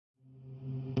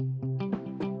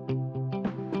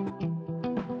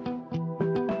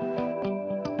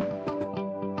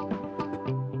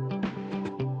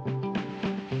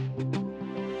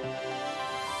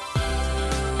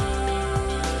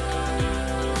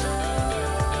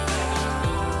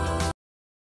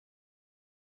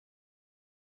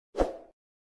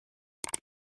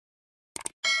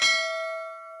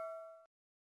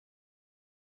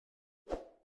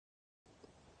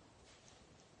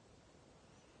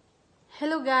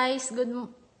Hello guys,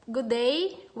 good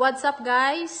day. What's up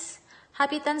guys?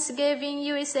 Happy Thanksgiving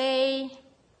USA.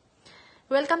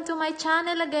 Welcome to my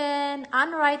channel again,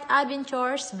 Unright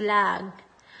Adventures Vlog.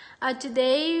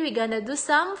 Today we're gonna do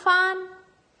some fun.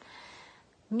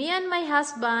 Me and my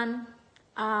husband,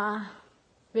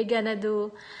 we're gonna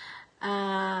do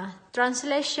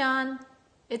translation.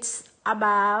 It's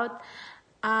about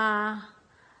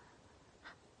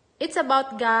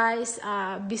guys,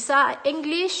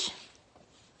 English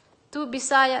to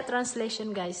Bisaya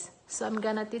translation, guys. So I'm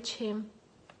gonna teach him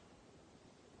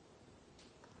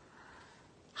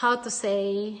how to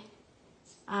say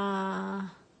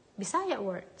Bisaya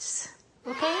words.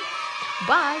 Okay?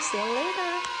 Bye. See you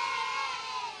later.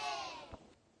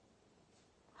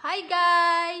 Hi,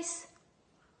 guys.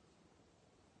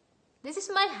 This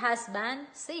is my husband.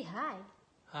 Say hi.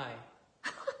 Hi.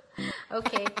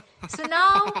 Okay. So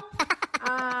now,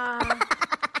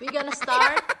 we're gonna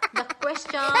start the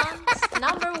questions.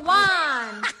 Number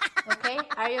 1. Okay?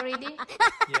 Are you ready?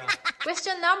 Yeah.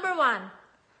 Question number 1.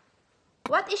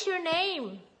 What is your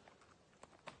name?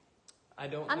 I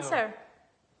don't Answer.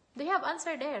 know. Do you have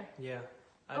answer there? Yeah.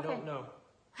 I Okay. don't know.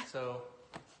 So,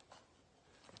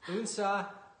 Unsa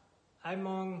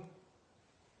Aimong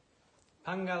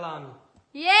Pangalan.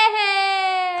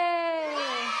 Yay!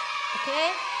 Okay.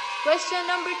 Question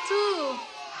number 2.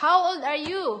 How old are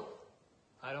you?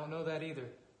 I don't know that either.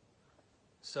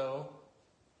 So,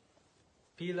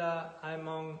 Pila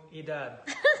Aimong Edad.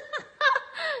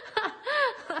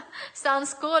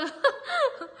 Sounds cool.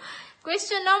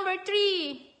 Question number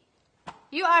 3.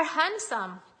 You are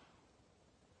handsome.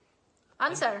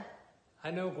 Answer. I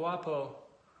know guapo.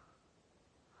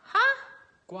 Huh?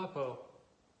 Guapo.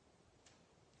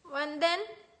 And then?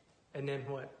 And then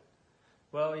what?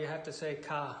 Well, you have to say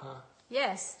ka, huh?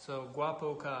 Yes. So,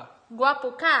 guapo ka.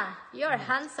 Guapo ka. You're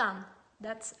handsome.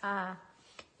 That's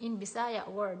in Bisaya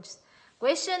words.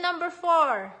 Question number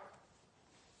 4.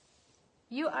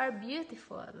 You are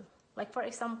beautiful. Like for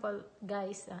example,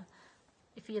 guys,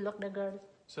 if you look the girl,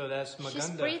 So that's maganda.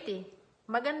 she's pretty.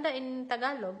 Maganda in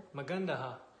Tagalog. Maganda,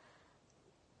 huh?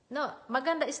 No,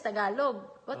 maganda is Tagalog.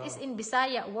 What is in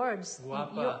Bisaya words?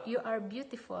 Guapa. You are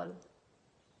beautiful.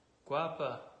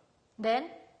 Guapa.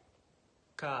 Then,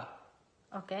 Ka.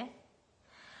 okay.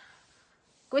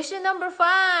 Question number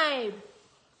 5.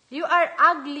 You are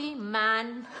ugly,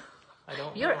 man. I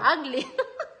don't You're know. ugly.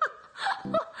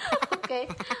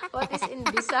 Okay. What is in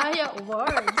Bisaya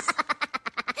words?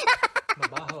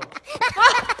 Mabaho.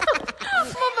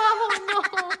 Mabaho, no.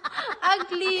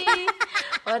 Ugly.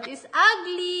 What is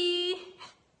ugly?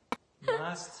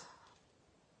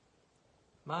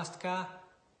 Mast ka?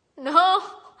 No.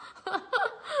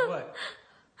 What?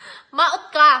 Maot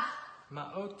ka.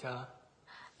 Maot ka?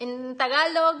 In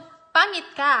Tagalog, pangit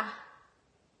ka.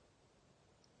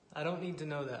 I don't need to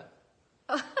know that.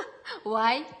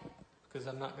 Why? Because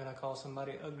I'm not going to call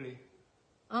somebody ugly.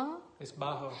 Oh, It's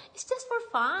baho. it's just for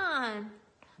fun.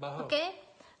 Baho. Okay?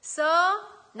 So,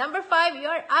 number 5, you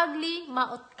are ugly,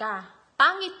 maot ka.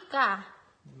 Pangit ka.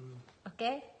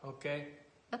 Okay? Okay.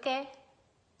 Okay?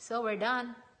 So, we're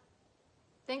done.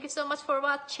 Thank you so much for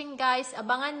watching, guys.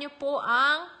 Abangan nyo po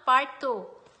ang part 2.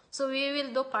 So, we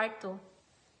will do part 2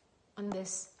 on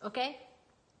this. Okay?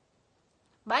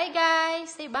 Bye,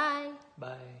 guys. Say bye.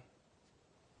 Bye.